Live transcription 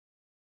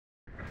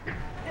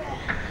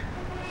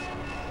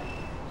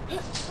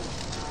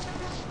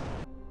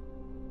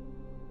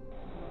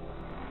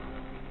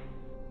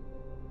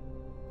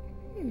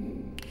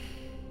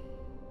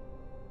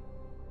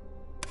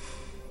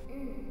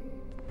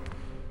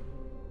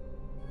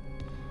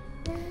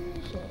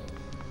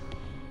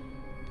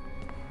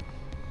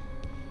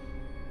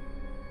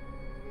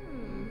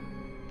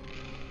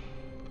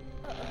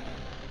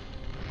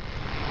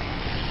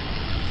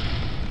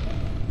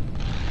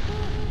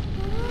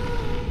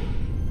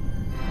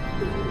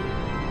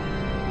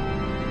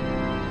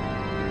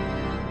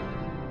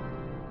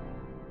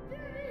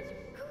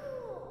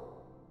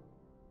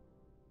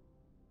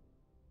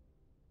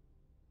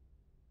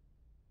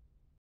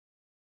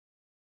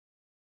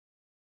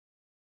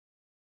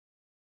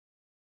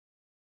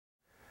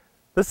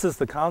This is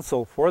the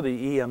console for the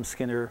E.M.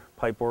 Skinner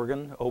pipe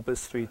organ,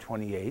 Opus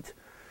 328.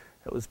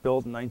 It was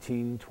built in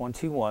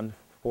 1921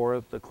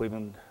 for the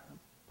Cleveland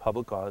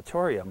Public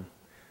Auditorium.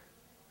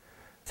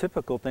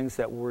 Typical things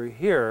that were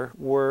here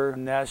were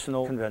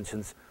national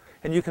conventions,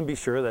 and you can be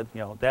sure that,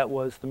 that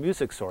was the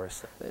music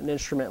source. An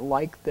instrument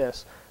like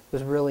this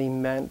was really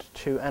meant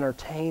to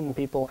entertain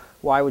people.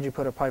 Why would you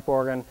put a pipe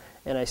organ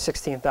in a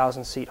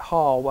 16,000 seat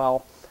hall?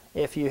 Well,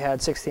 if you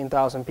had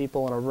 16,000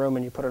 people in a room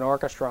and you put an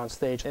orchestra on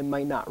stage, it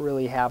might not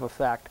really have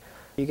effect.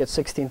 You get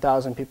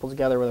 16,000 people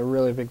together with a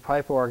really big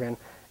pipe organ,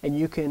 and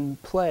you can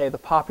play the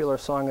popular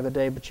song of the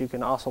day, but you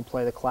can also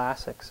play the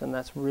classics, and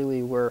that's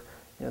really where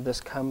this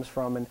comes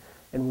from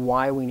and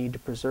why we need to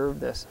preserve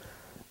this.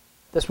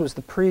 This was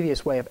the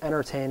previous way of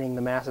entertaining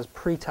the masses,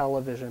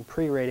 pre-television,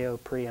 pre-radio,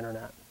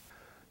 pre-internet.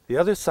 The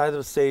other side of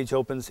the stage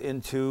opens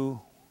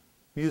into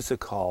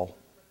Music Hall,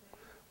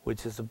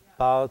 which is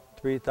about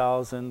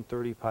 3,000,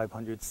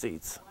 3,500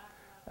 seats.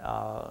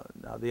 Now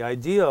the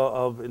idea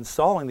of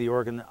installing the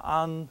organ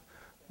on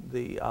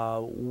the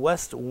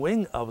west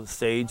wing of the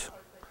stage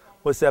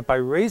was that by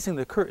raising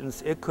the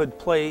curtains, it could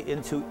play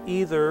into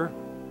either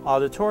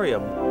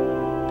auditorium.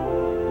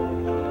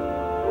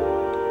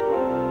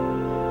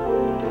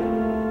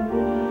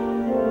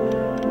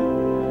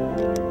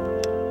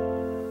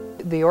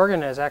 The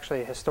organ is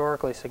actually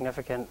historically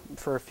significant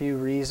for a few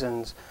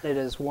reasons. It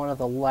is one of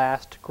the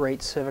last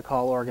great civic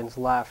hall organs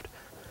left.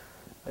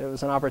 It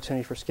was an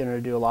opportunity for Skinner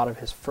to do a lot of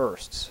his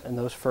firsts, and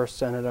those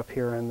firsts ended up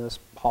here in this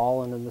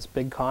hall and in this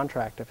big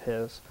contract of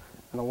his.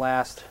 In the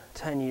last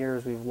 10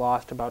 years, we've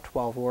lost about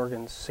 12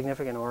 organs,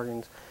 significant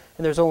organs,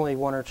 and there's only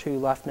one or two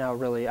left now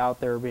really out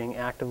there being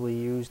actively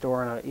used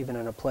or even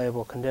in a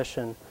playable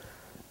condition.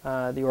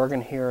 The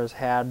organ here has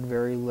had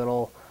very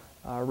little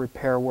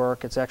repair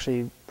work. It's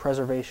actually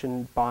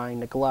preservation by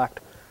neglect.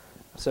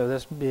 So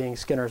this being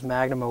Skinner's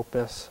Magnum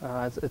Opus,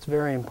 it's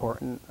very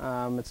important.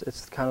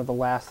 It's kind of the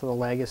last of the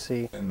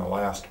legacy. In the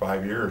last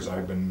 5 years,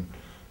 I've been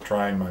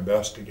trying my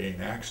best to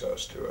gain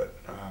access to it,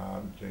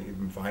 to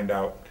even find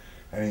out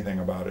anything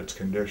about its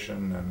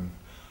condition. And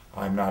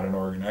I'm not an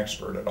organ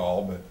expert at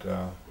all,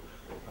 but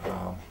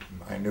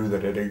I knew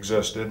that it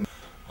existed.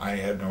 I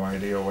had no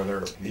idea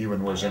whether it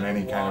even was in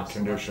any kind of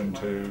condition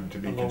to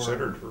be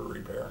considered for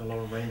repair.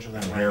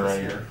 And here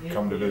I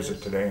come to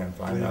visit today and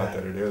find out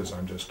that it is.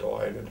 I'm just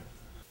delighted.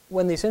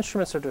 When these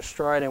instruments are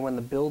destroyed and when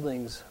the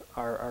buildings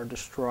are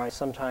destroyed,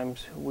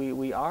 sometimes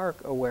we are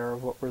aware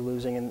of what we're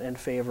losing in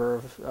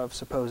favor of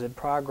supposed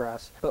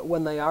progress. But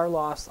when they are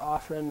lost,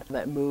 often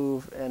that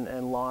move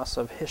and loss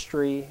of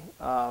history,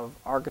 of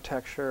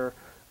architecture,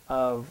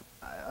 of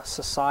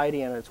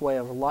society and its way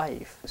of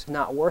life is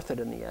not worth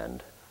it in the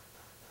end.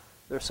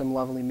 There's some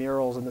lovely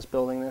murals in this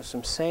building, there's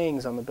some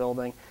sayings on the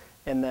building,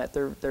 and that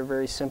they're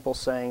very simple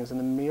sayings, and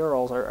the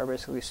murals are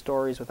basically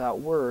stories without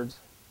words.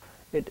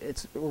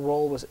 Its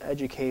role was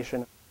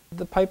education.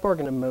 The pipe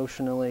organ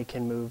emotionally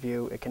can move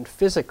you, it can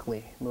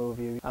physically move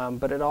you,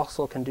 but it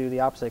also can do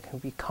the opposite. It can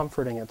be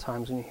comforting at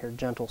times when you hear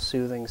gentle,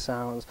 soothing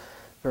sounds,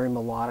 very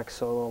melodic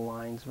solo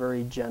lines,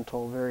 very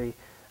gentle, very,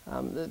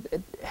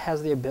 it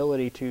has the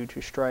ability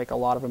to strike a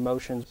lot of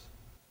emotions.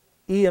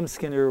 E.M.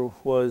 Skinner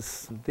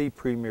was the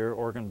premier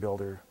organ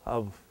builder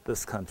of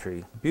this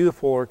country.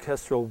 Beautiful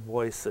orchestral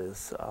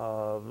voices,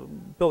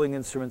 building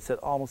instruments that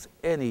almost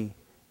any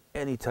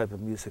type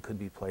of music could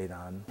be played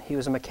on. He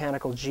was a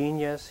mechanical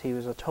genius, he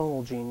was a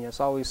tonal genius,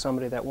 always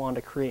somebody that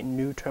wanted to create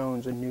new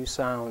tones and new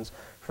sounds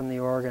from the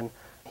organ.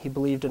 He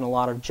believed in a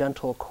lot of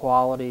gentle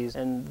qualities,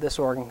 and this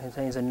organ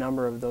contains a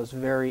number of those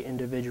very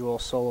individual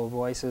solo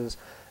voices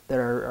that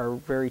are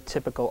very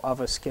typical of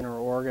a Skinner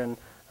organ.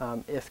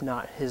 If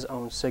not his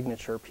own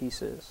signature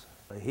pieces.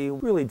 He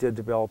really did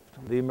develop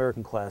the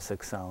American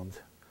classic sound.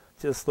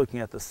 Just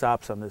looking at the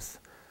stops on this,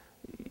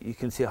 you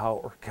can see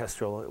how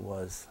orchestral it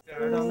was.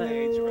 On the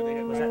stage, or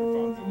was that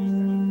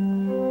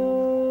in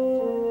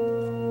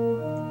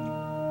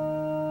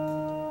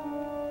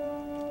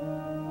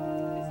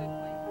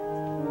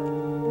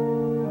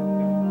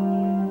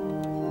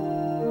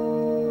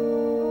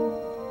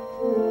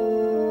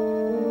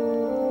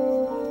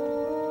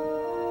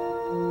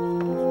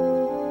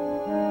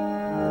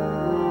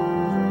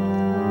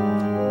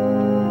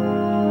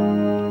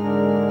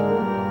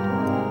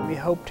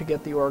hope to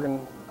get the organ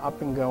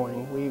up and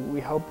going.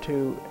 We hope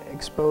to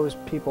expose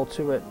people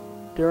to it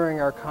during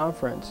our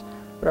conference,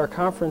 but our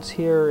conference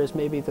here is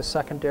maybe the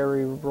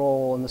secondary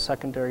role and the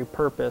secondary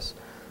purpose.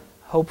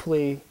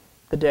 Hopefully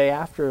the day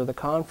after the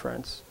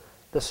conference,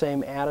 the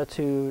same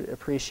attitude,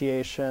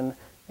 appreciation,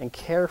 and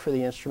care for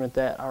the instrument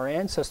that our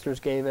ancestors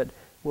gave it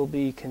will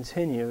be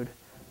continued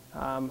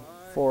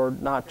for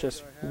not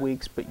just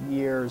weeks but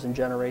years and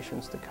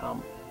generations to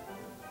come.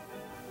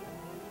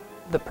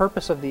 The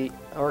purpose of the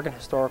Oregon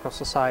Historical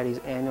Society's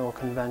annual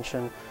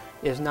convention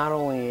is not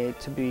only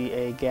to be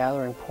a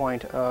gathering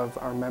point of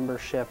our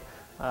membership,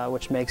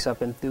 which makes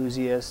up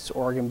enthusiasts,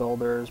 organ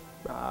builders,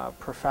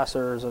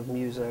 professors of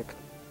music.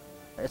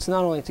 It's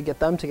not only to get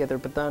them together,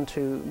 but then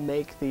to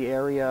make the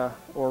area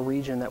or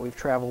region that we've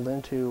traveled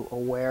into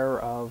aware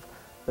of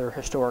their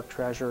historic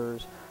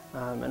treasures,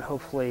 and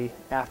hopefully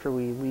after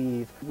we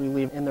leave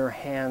in their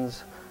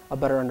hands a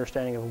better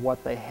understanding of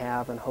what they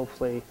have, and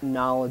hopefully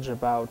knowledge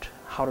about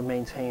how to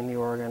maintain the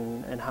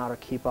organ and how to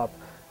keep up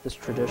this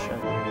tradition.